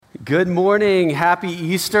Good morning. Happy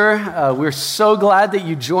Easter. We're so glad that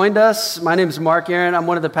you joined us. My name is Mark Aaron. I'm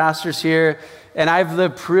one of the pastors here, and I have the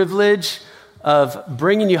privilege of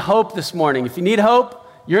bringing you hope this morning. If you need hope,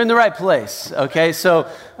 you're in the right place, okay?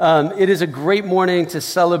 So it is a great morning to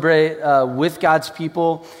celebrate with God's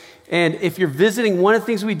people. And if you're visiting, one of the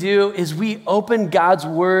things we do is we open God's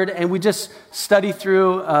Word and we just study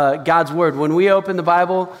through God's Word. When we open the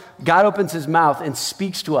Bible, God opens His mouth and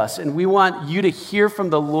speaks to us. And we want you to hear from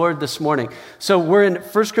the Lord this morning. So we're in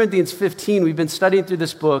 1 Corinthians 15. We've been studying through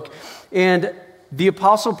this book. And the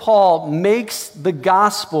Apostle Paul makes the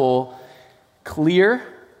gospel clear,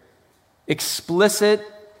 explicit.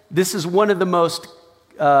 This is one of the most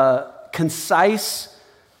concise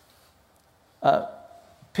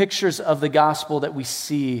pictures of the gospel that we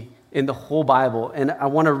see in the whole Bible. And I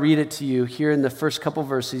want to read it to you here in the first couple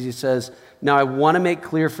verses. He says, "Now I want to make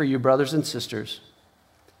clear for you, brothers and sisters,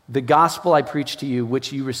 the gospel I preached to you,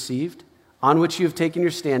 which you received, on which you have taken your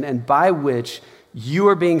stand, and by which you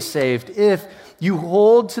are being saved, if you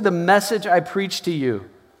hold to the message I preached to you,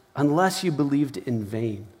 unless you believed in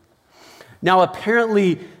vain." Now,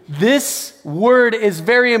 apparently, this word is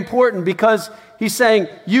very important because he's saying,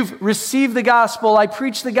 you've received the gospel, I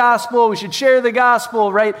preach the gospel, we should share the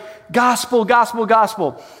gospel, right? Gospel, gospel,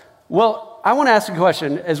 gospel. Well, I want to ask a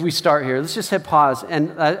question as we start here. Let's just hit pause and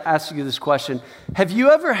ask you this question. Have you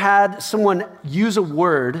ever had someone use a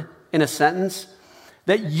word in a sentence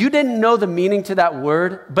that you didn't know the meaning to that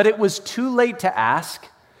word, but it was too late to ask?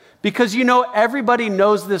 Because you know everybody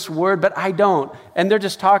knows this word, but I don't. And they're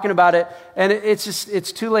just talking about it, and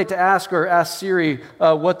it's too late to ask or ask Siri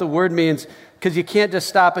what the word means, because you can't just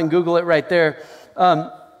stop and Google it right there.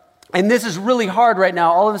 And this is really hard right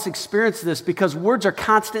now. All of us experience this because words are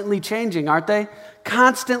constantly changing, aren't they?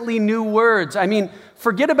 Constantly new words. I mean,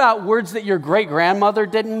 forget about words that your great-grandmother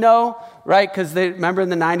didn't know, right? Because remember in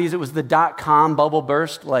the 90s, it was the dot-com bubble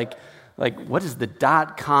burst, like what is the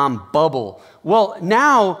dot-com bubble? Well,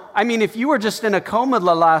 now, I mean, if you were just in a coma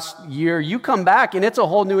the last year, you come back and it's a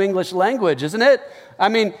whole new English language, isn't it? I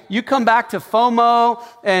mean, you come back to FOMO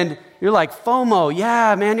and you're like, FOMO,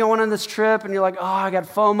 yeah, man, you went on this trip, and you're like, oh, I got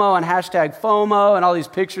FOMO and hashtag FOMO and all these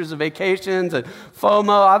pictures of vacations and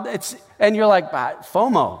FOMO. And you're like,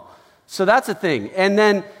 FOMO. So that's a thing. And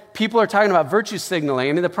then people are talking about virtue signaling.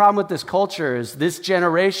 I mean, the problem with this culture is this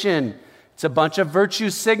generation, it's a bunch of virtue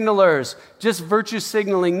signalers, just virtue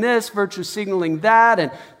signaling this, virtue signaling that,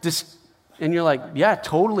 and you're like, yeah,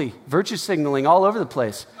 totally, virtue signaling all over the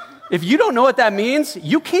place. If you don't know what that means,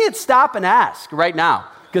 you can't stop and ask right now,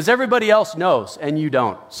 because everybody else knows, and you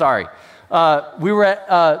don't. Sorry. We were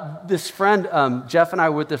at this friend, Jeff and I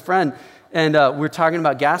were with a friend, and we were talking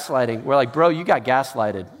about gaslighting. We're like, bro, you got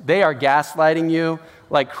gaslighted. They are gaslighting you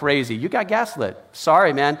like crazy. You got gaslit.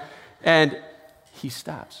 Sorry, man. And he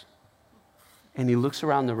stops. And he looks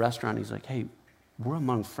around the restaurant. He's like, hey, we're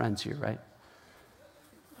among friends here, right?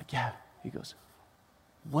 Like, yeah. He goes,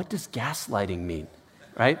 what does gaslighting mean,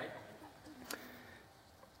 right?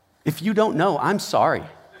 If you don't know, I'm sorry.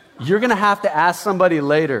 You're going to have to ask somebody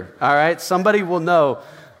later, all right? Somebody will know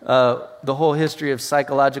the whole history of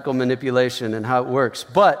psychological manipulation and how it works.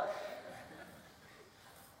 But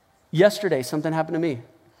yesterday, something happened to me.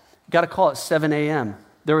 Got a call at 7 a.m.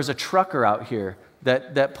 There was a trucker out here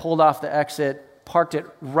that pulled off the exit, parked it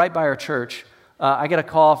right by our church. I get a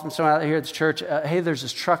call from someone out here at the church, hey, there's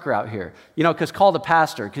this trucker out here. You know, because call the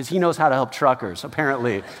pastor, because he knows how to help truckers,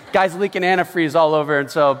 apparently. Guy's leaking antifreeze all over,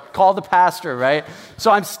 and so call the pastor, right?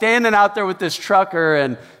 So I'm standing out there with this trucker,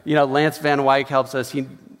 and, you know, Lance Van Wyk helps us. He,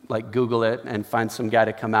 Google it and find some guy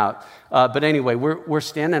to come out. But anyway, we're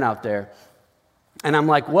standing out there, and I'm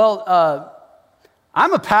like, well,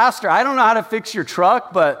 I'm a pastor. I don't know how to fix your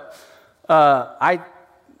truck, but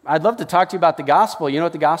I'd love to talk to you about the gospel. You know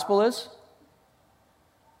what the gospel is?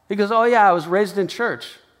 He goes, oh, yeah, I was raised in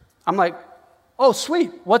church. I'm like, oh,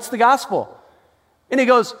 sweet. What's the gospel? And he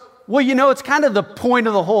goes, well, you know, it's kind of the point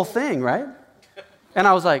of the whole thing, right? And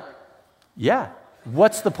I was like, yeah,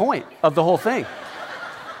 what's the point of the whole thing?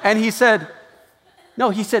 And he said, no,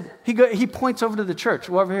 he points over to the church.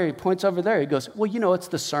 Well, over here, he points over there. He goes, well, you know, it's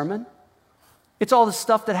the sermon. It's all the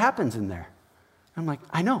stuff that happens in there. I'm like,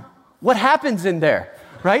 I know. What happens in there,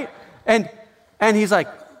 right? And he's like,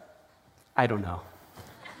 I don't know.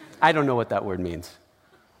 I don't know what that word means.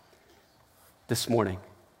 This morning,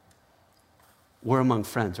 we're among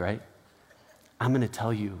friends, right? I'm going to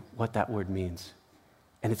tell you what that word means,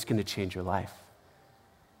 and it's going to change your life.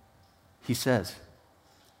 He says,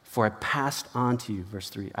 for I passed on to you,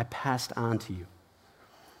 verse 3, I passed on to you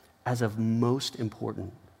as of most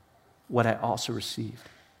important what I also received.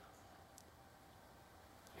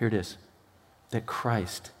 Here it is, that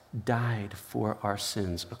Christ died for our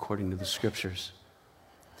sins according to the Scriptures,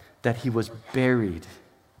 that he was buried,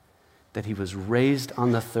 that he was raised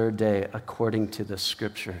on the third day according to the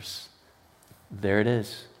Scriptures. There it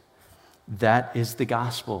is. That is the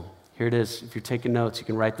gospel. Here it is. If you're taking notes, you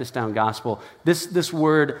can write this down, gospel. This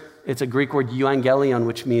word, it's a Greek word, euangelion,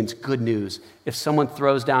 which means good news. If someone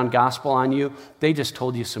throws down gospel on you, they just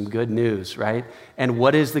told you some good news, right? And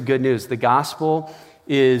what is the good news? The gospel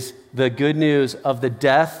is the good news of the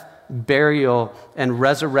death, burial, and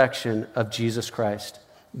resurrection of Jesus Christ.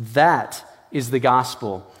 That is the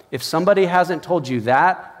gospel. If somebody hasn't told you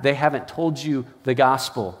that, they haven't told you the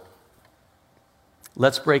gospel.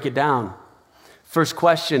 Let's break it down. First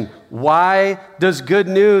question, why does good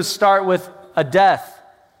news start with a death?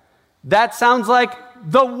 That sounds like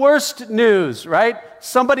the worst news, right?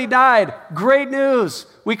 Somebody died. Great news.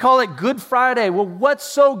 We call it Good Friday. Well, what's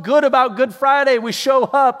so good about Good Friday? We show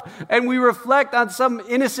up and we reflect on some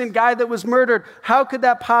innocent guy that was murdered. How could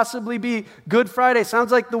that possibly be Good Friday?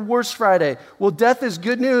 Sounds like the worst Friday. Well, death is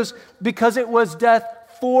good news because it was death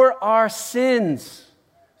for our sins,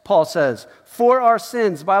 Paul says. For our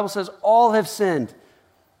sins. The Bible says all have sinned.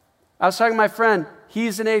 I was talking to my friend.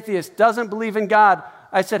 He's an atheist, doesn't believe in God.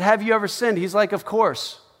 I said, have you ever sinned? He's like, of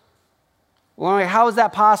course. Well, I'm like, how is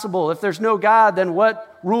that possible? If there's no God, then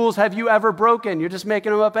what rules have you ever broken? You're just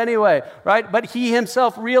making them up anyway, right? But he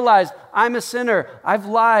himself realized, I'm a sinner. I've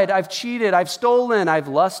lied. I've cheated. I've stolen. I've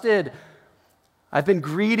lusted. I've been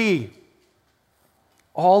greedy.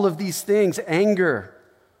 All of these things, anger.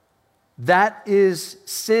 That is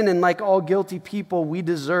sin, and like all guilty people, we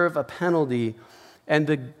deserve a penalty. And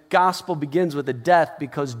the gospel begins with a death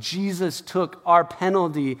because Jesus took our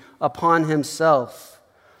penalty upon himself.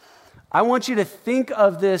 I want you to think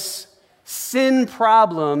of this sin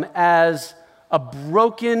problem as a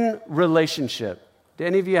broken relationship. Do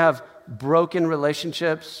any of you have broken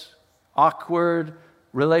relationships? Awkward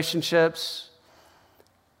relationships?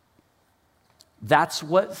 That's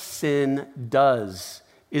what sin does,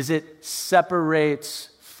 is it separates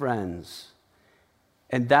friends.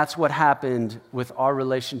 And that's what happened with our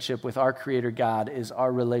relationship with our Creator God, is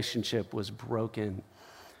our relationship was broken.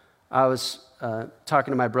 I was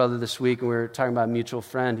talking to my brother this week, and we were talking about a mutual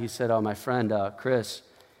friend. He said, my friend, Chris,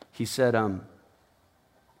 he said,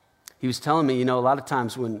 he was telling me, a lot of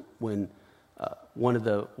times when one of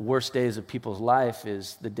the worst days of people's life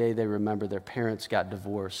is the day they remember their parents got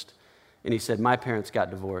divorced. And he said, my parents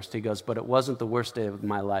got divorced. He goes, but it wasn't the worst day of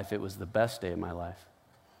my life. It was the best day of my life.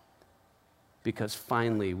 Because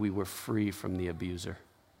finally we were free from the abuser.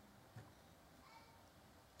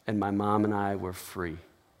 And my mom and I were free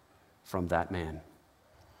from that man.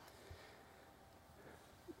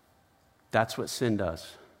 That's what sin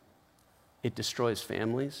does. It destroys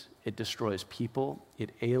families. It destroys people.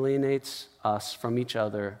 It alienates us from each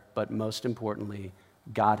other, but most importantly,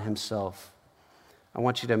 God himself. I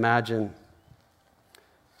want you to imagine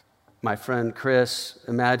my friend Chris,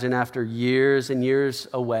 imagine after years and years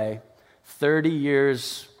away, 30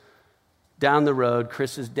 years down the road,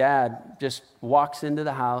 Chris's dad just walks into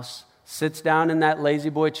the house, sits down in that lazy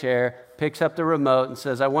boy chair, picks up the remote and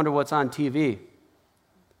says, I wonder what's on TV.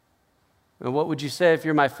 And what would you say if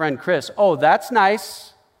you're my friend Chris? Oh, that's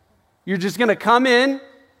nice. You're just going to come in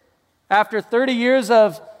after 30 years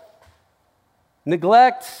of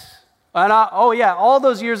neglect, and all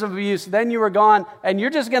those years of abuse, then you were gone, and you're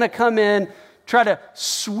just going to come in, try to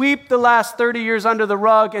sweep the last 30 years under the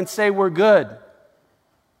rug and say we're good.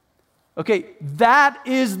 Okay, that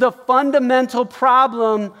is the fundamental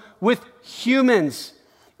problem with humans,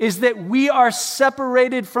 is that we are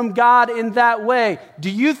separated from God in that way. Do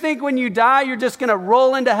you think when you die, you're just going to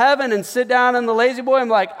roll into heaven and sit down on the lazy boy and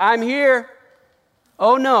be like, I'm here?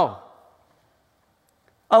 Oh, no.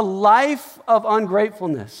 A life of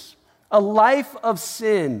ungratefulness, a life of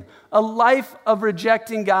sin, a life of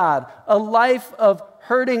rejecting God, a life of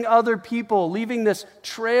hurting other people, leaving this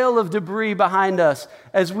trail of debris behind us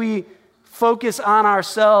as we focus on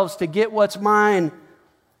ourselves to get what's mine.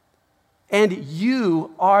 And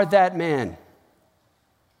you are that man.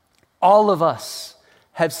 All of us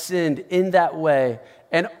have sinned in that way.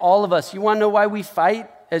 And all of us, you want to know why we fight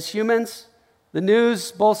as humans? The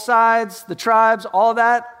news, both sides, the tribes, all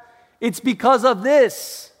that? It's because of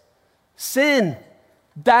this. Sin.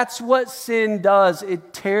 That's what sin does.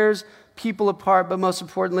 It tears people apart, but most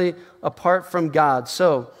importantly, apart from God.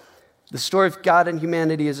 So, the story of God and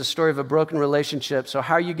humanity is a story of a broken relationship. So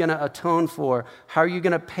how are you going to atone for? How are you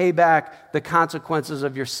going to pay back the consequences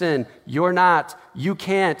of your sin? You're not. You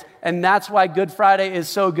can't. And that's why Good Friday is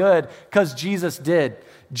so good, because Jesus did.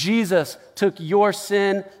 Jesus took your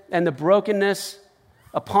sin and the brokenness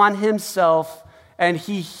upon himself, and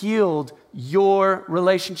he healed your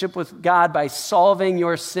relationship with God by solving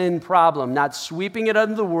your sin problem, not sweeping it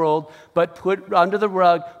under the world, but under the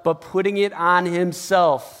rug, but putting it on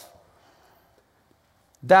himself.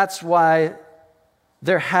 That's why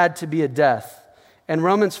there had to be a death. And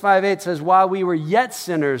Romans 5:8 says, while we were yet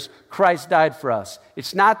sinners, Christ died for us.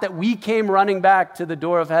 It's not that we came running back to the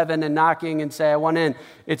door of heaven and knocking and say, I want in.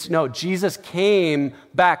 It's no, Jesus came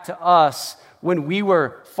back to us when we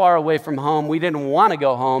were far away from home. We didn't want to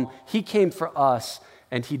go home. He came for us,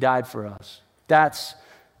 and he died for us. That's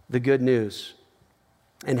the good news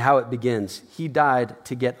and how it begins. He died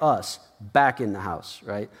to get us back in the house,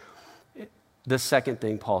 right? The second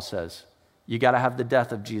thing Paul says, you got to have the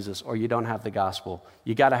death of Jesus or you don't have the gospel.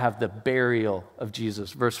 You got to have the burial of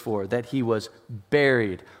Jesus. Verse 4, that he was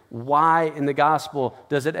buried. Why in the gospel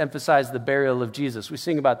does it emphasize the burial of Jesus? We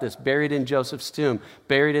sing about this, buried in Joseph's tomb,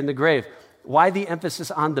 buried in the grave. Why the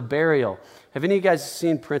emphasis on the burial? Have any of you guys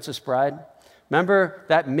seen Princess Bride? Remember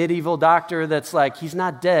that medieval doctor that's like, he's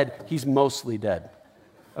not dead, he's mostly dead.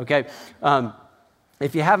 Okay?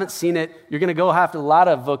 If you haven't seen it, you're going to go have a lot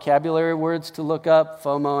of vocabulary words to look up,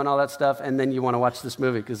 FOMO and all that stuff, and then you want to watch this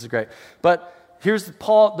movie because it's great. But here's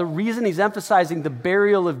Paul, the reason he's emphasizing the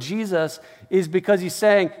burial of Jesus is because he's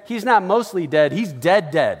saying he's not mostly dead, he's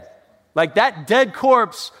dead. Like that dead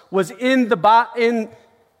corpse was in the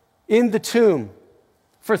tomb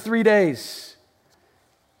for 3 days.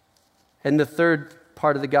 And the third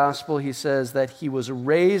part of the gospel, he says that he was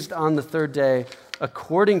raised on the third day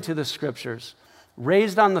according to the scriptures.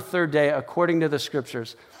 Raised on the third day according to the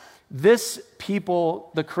scriptures. This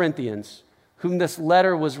people, the Corinthians, whom this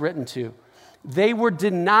letter was written to, they were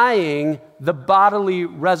denying the bodily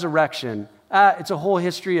resurrection. It's a whole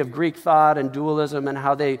history of Greek thought and dualism and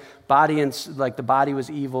how the body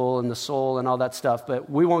was evil and the soul and all that stuff, but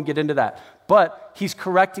we won't get into that. But he's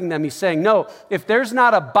correcting them. He's saying, no, if there's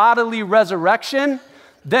not a bodily resurrection,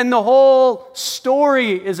 then the whole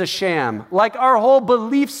story is a sham. Like our whole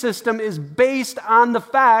belief system is based on the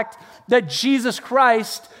fact that Jesus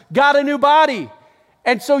Christ got a new body.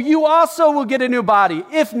 And so you also will get a new body.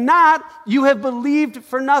 If not, you have believed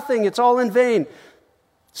for nothing. It's all in vain.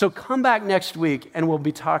 So come back next week and we'll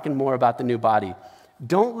be talking more about the new body.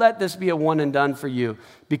 Don't let this be a one and done for you,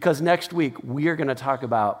 because next week we are going to talk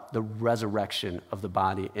about the resurrection of the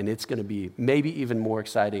body, and it's going to be maybe even more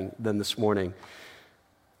exciting than this morning.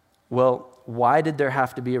 Well, why did there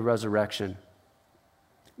have to be a resurrection?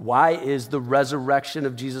 Why is the resurrection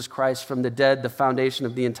of Jesus Christ from the dead the foundation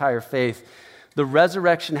of the entire faith? The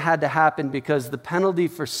resurrection had to happen because the penalty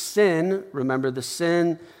for sin, remember the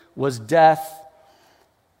sin was death,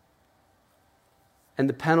 and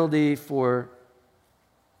the penalty for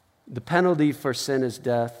sin is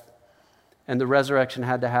death, and the resurrection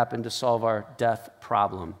had to happen to solve our death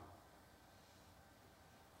problem.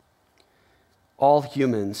 All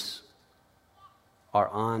humans are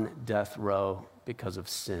on death row because of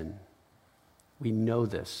sin. We know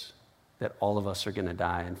this, that all of us are going to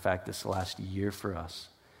die. In fact, this last year for us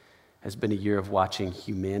has been a year of watching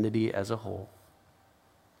humanity as a whole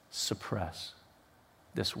suppress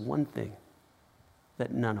this one thing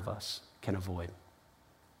that none of us can avoid: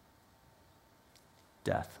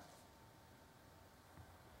 death.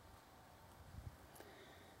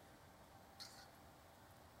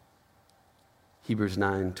 Hebrews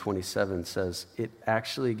 9:27 says it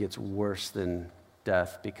actually gets worse than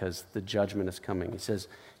death because the judgment is coming. He says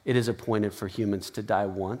it is appointed for humans to die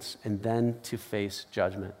once and then to face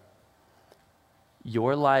judgment.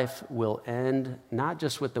 Your life will end not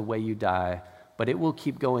just with the way you die, but it will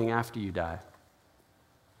keep going after you die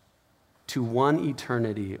to one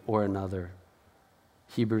eternity or another.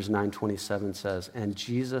 Hebrews 9:27 says, and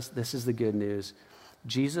Jesus, this is the good news,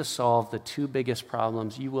 Jesus solved the two biggest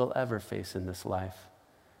problems you will ever face in this life: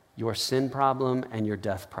 your sin problem and your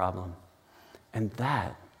death problem. And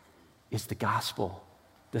that is the gospel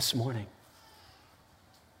this morning.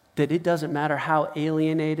 That it doesn't matter how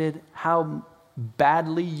alienated, how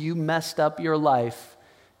badly you messed up your life,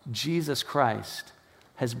 Jesus Christ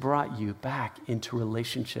has brought you back into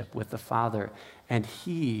relationship with the Father. And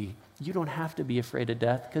you don't have to be afraid of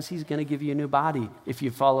death because he's going to give you a new body if you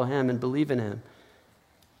follow him and believe in him.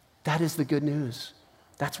 That is the good news.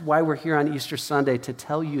 That's why we're here on Easter Sunday, to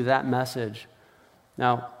tell you that message.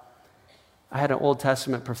 Now, I had an Old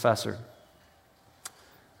Testament professor.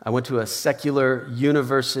 I went to a secular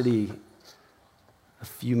university a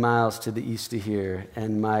few miles to the east of here,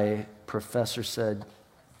 and my professor said,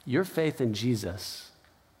 your faith in Jesus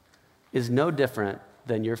is no different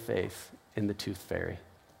than your faith in the Tooth Fairy.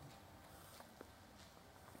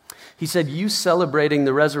 He said, you celebrating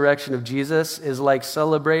the resurrection of Jesus is like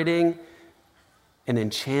celebrating an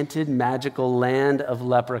enchanted, magical land of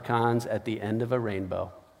leprechauns at the end of a rainbow.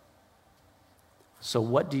 So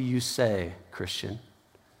what do you say, Christian,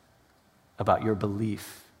 about your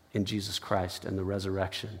belief in Jesus Christ and the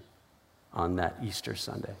resurrection on that Easter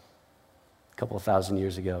Sunday, a couple of thousand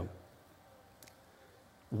years ago?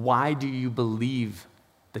 Why do you believe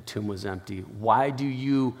the tomb was empty? Why do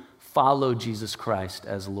you follow Jesus Christ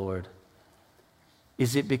as Lord?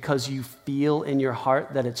 Is it because you feel in your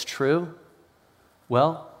heart that it's true?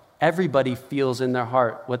 Well, everybody feels in their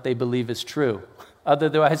heart what they believe is true.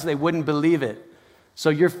 Otherwise, they wouldn't believe it. So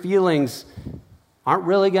your feelings aren't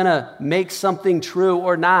really going to make something true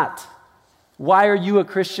or not. Why are you a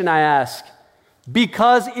Christian, I ask?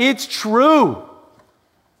 Because it's true.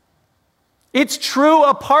 It's true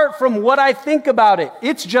apart from what I think about it.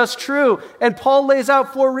 It's just true. And Paul lays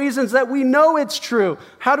out 4 reasons that we know it's true.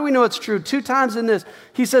 How do we know it's true? 2 times in this,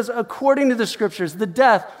 he says, according to the Scriptures, the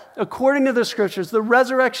death, according to the Scriptures, the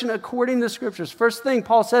resurrection, according to the Scriptures. First thing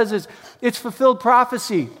Paul says is, it's fulfilled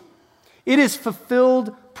prophecy. It is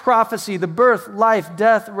fulfilled prophecy. The birth, life,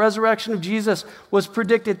 death, resurrection of Jesus was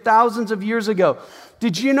predicted thousands of years ago.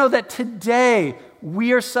 Did you know that today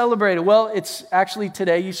we are celebrating? Well, it's actually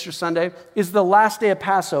today, Easter Sunday, is the last day of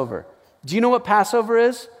Passover. Do you know what Passover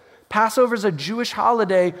is? Passover is a Jewish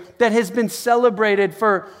holiday that has been celebrated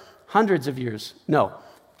for hundreds of years. No,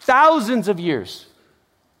 thousands of years.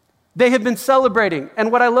 They have been celebrating.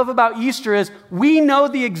 And what I love about Easter is we know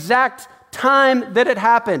the exact time that it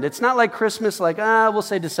happened. It's not like Christmas, like, we'll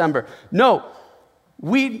say December. No,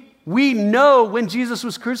 we know when Jesus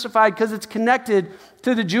was crucified because it's connected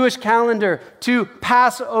to the Jewish calendar, to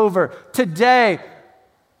Passover. Today,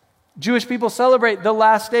 Jewish people celebrate the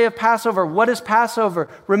last day of Passover. What is Passover?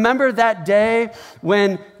 Remember that day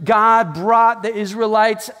when God brought the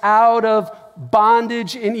Israelites out of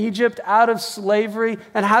bondage in Egypt, out of slavery?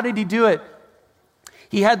 And how did he do it?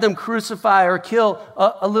 He had them crucify or kill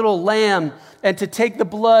a little lamb and to take the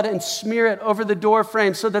blood and smear it over the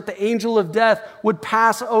doorframe so that the angel of death would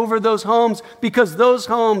pass over those homes because those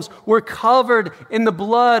homes were covered in the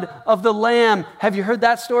blood of the lamb. Have you heard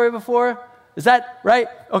that story before? Is that right?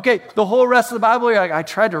 Okay, the whole rest of the Bible, you're like, I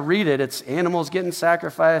tried to read it. It's animals getting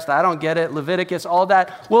sacrificed. I don't get it. Leviticus, all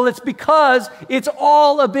that. Well, it's because it's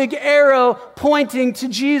all a big arrow pointing to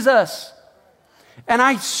Jesus. And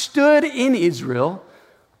I stood in Israel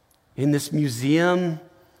in this museum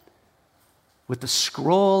with the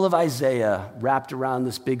scroll of Isaiah wrapped around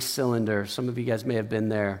this big cylinder. Some of you guys may have been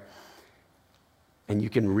there. And you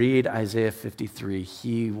can read Isaiah 53.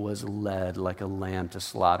 He was led like a lamb to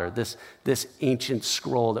slaughter. This ancient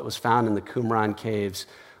scroll that was found in the Qumran caves,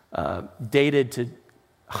 dated to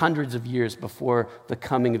hundreds of years before the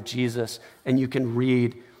coming of Jesus. And you can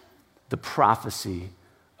read the prophecy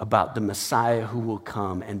about the Messiah who will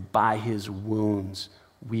come, and by his wounds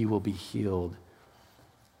we will be healed.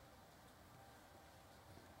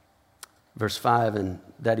 Verse 5, and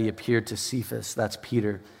that he appeared to Cephas, that's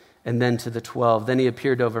Peter, and then to the 12. Then he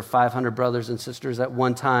appeared to over 500 brothers and sisters at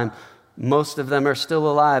one time. Most of them are still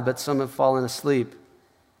alive, but some have fallen asleep.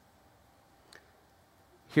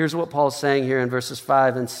 Here's what Paul's saying here in verses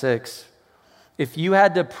 5 and 6. If you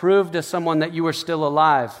had to prove to someone that you were still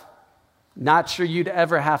alive, not sure you'd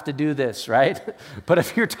ever have to do this, right? But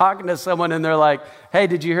if you're talking to someone and they're like, hey,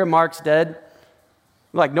 did you hear Mark's dead?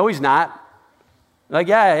 I'm like, no, he's not. I'm like,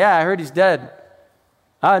 yeah, I heard he's dead.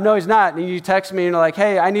 No, he's not. And you text me and you're like,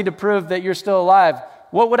 hey, I need to prove that you're still alive.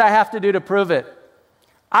 What would I have to do to prove it?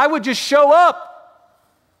 I would just show up.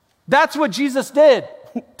 That's what Jesus did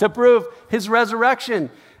to prove his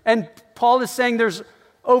resurrection. And Paul is saying there's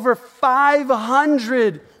over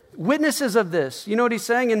 500 witnesses of this. You know what he's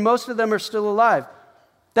saying? And most of them are still alive.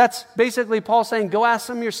 That's basically Paul saying, go ask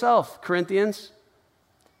them yourself, Corinthians.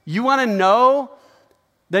 You want to know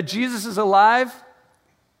that Jesus is alive?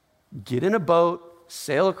 Get in a boat,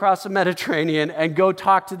 sail across the Mediterranean, and go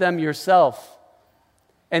talk to them yourself.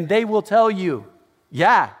 And they will tell you,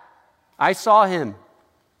 yeah, I saw him.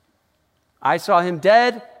 I saw him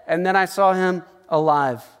dead, and then I saw him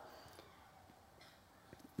alive.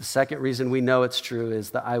 The second reason we know it's true is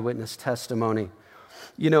the eyewitness testimony.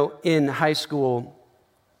 You know, in high school,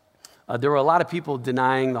 there were a lot of people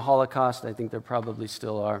denying the Holocaust. I think there probably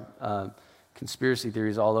still are conspiracy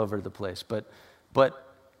theories all over the place. But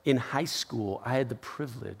in high school, I had the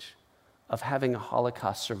privilege of having a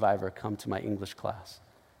Holocaust survivor come to my English class.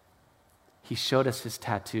 He showed us his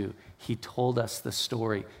tattoo. He told us the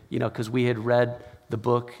story, you know, because we had read the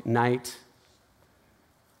book Night,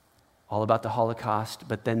 all about the Holocaust,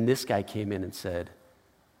 but then this guy came in and said,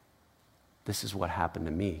 this is what happened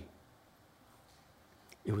to me.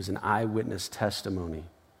 It was an eyewitness testimony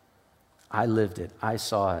I lived it. I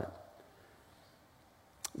saw it.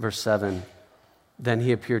 Verse 7, then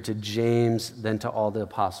he appeared to James, then to all the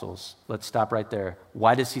apostles. Let's stop right there.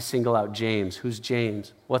 Why does he single out James? Who's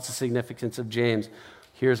James? What's the significance of James?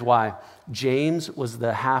 Here's why. James was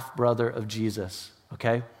the half-brother of Jesus,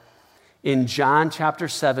 okay? In John chapter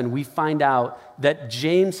 7, we find out that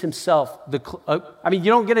James himself, you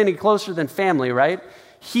don't get any closer than family, right?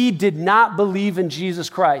 He did not believe in Jesus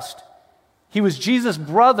Christ. He was Jesus'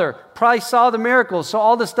 brother, probably saw the miracles, saw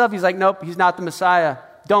all this stuff. He's like, nope, he's not the Messiah.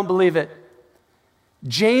 Don't believe it.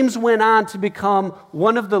 James went on to become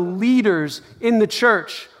one of the leaders in the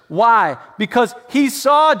church. Why? Because he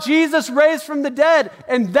saw Jesus raised from the dead,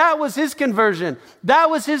 and that was his conversion. That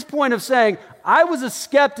was his point of saying, I was a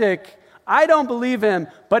skeptic, I don't believe him,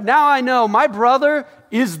 but now I know my brother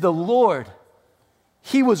is the Lord.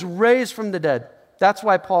 He was raised from the dead. That's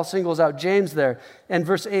why Paul singles out James there. And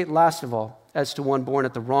verse 8, last of all, as to one born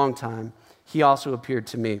at the wrong time, he also appeared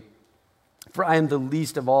to me. For I am the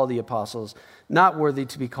least of all the apostles, not worthy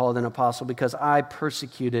to be called an apostle, because I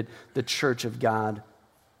persecuted the church of God.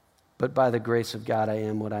 But by the grace of God I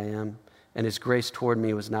am what I am, and his grace toward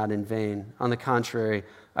me was not in vain. On the contrary,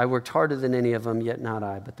 I worked harder than any of them, yet not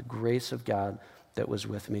I, but the grace of God that was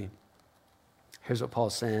with me. Here's what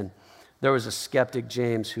Paul's saying. There was a skeptic,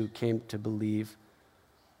 James, who came to believe,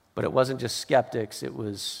 but it wasn't just skeptics, it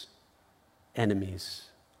was enemies.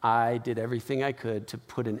 I did everything I could to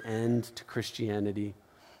put an end to Christianity.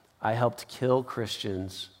 I helped kill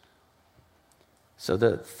Christians. So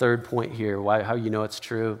the third point here, how you know it's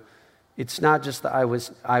true, it's not just the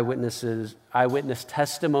eyewitness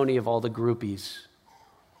testimony of all the groupies.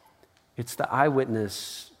 It's the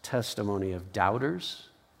eyewitness testimony of doubters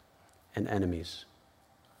and enemies.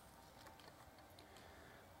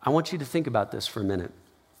 I want you to think about this for a minute.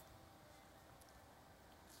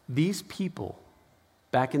 These people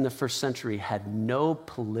back in the first century had no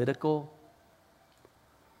political,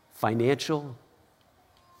 financial,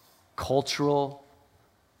 cultural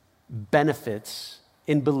benefits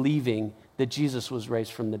in believing that Jesus was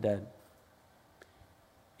raised from the dead.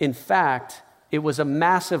 In fact, it was a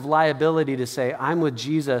massive liability to say, I'm with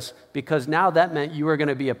Jesus, because now that meant you were going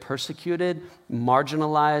to be a persecuted,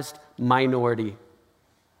 marginalized minority.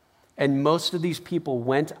 And most of these people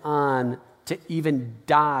went on to even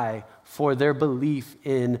die for their belief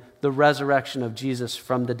in the resurrection of Jesus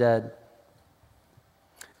from the dead.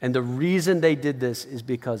 And the reason they did this is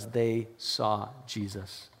because they saw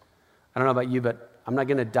Jesus. I don't know about you, but I'm not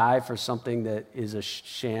going to die for something that is a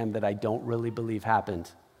sham that I don't really believe happened.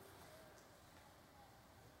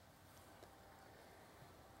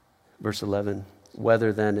 Verse 11,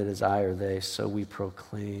 whether then it is I or they, so we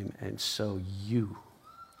proclaim, and so you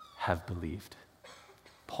have believed.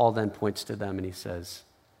 Paul then points to them and he says,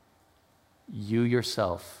 you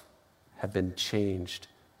yourself have been changed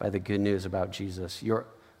by the good news about Jesus.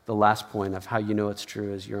 The last point of how you know it's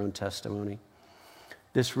true is your own testimony.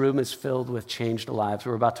 This room is filled with changed lives.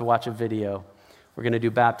 We're about to watch a video. We're going to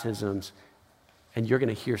do baptisms, and you're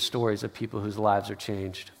going to hear stories of people whose lives are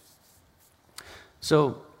changed.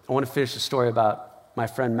 So I want to finish the story about my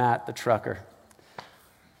friend Matt, the trucker.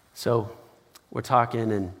 So we're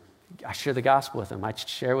talking, and I share the gospel with him. I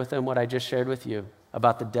share with him what I just shared with you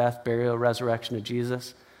about the death, burial, resurrection of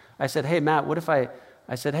Jesus. I said, hey, Matt, what if I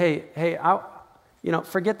said, hey,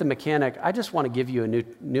 forget the mechanic. I just want to give you a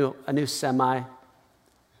new semi,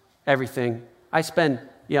 everything. I spend,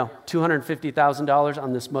 $250,000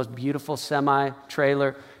 on this most beautiful semi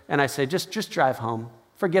trailer, and I say, just drive home.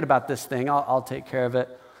 Forget about this thing. I'll take care of it.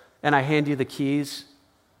 And I hand you the keys.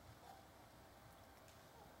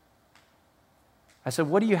 I said,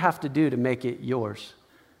 what do you have to do to make it yours?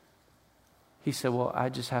 He said, well, I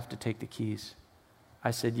just have to take the keys.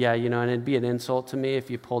 I said, yeah, and it'd be an insult to me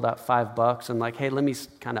if you pulled out $5 and like, hey, let me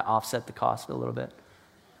kind of offset the cost a little bit.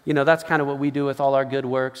 That's kind of what we do with all our good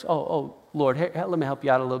works. Oh, Lord, hey, let me help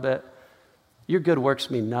you out a little bit. Your good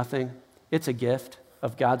works mean nothing. It's a gift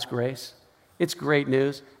of God's grace. It's great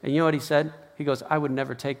news. And you know what he said? He goes, I would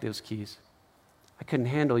never take those keys. I couldn't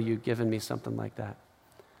handle you giving me something like that.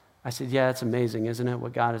 I said, yeah, it's amazing, isn't it,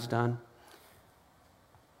 what God has done?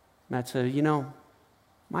 Matt said,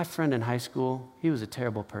 my friend in high school, he was a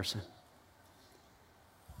terrible person.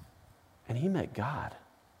 And he met God.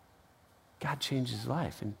 God changed his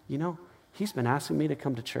life. And, he's been asking me to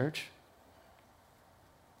come to church.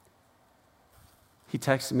 He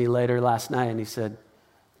texted me later last night and he said,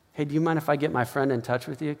 hey, do you mind if I get my friend in touch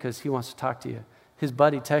with you? Because he wants to talk to you. His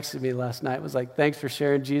buddy texted me last night, was like, thanks for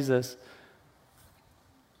sharing Jesus.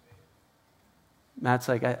 Matt's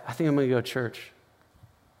like, I think I'm going to go to church.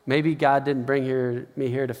 Maybe God didn't bring me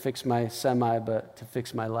here to fix my semi, but to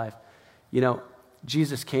fix my life.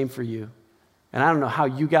 Jesus came for you. And I don't know how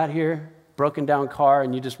you got here, broken down car,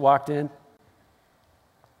 and you just walked in.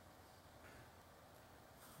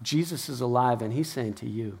 Jesus is alive, and he's saying to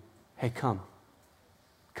you, hey, come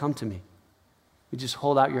to me. You just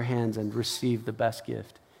hold out your hands and receive the best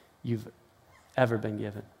gift you've ever been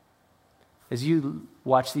given. As you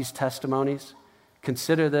watch these testimonies,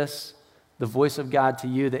 consider this the voice of God to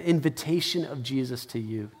you, the invitation of Jesus to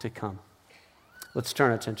you to come. Let's turn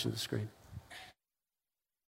our attention to the screen.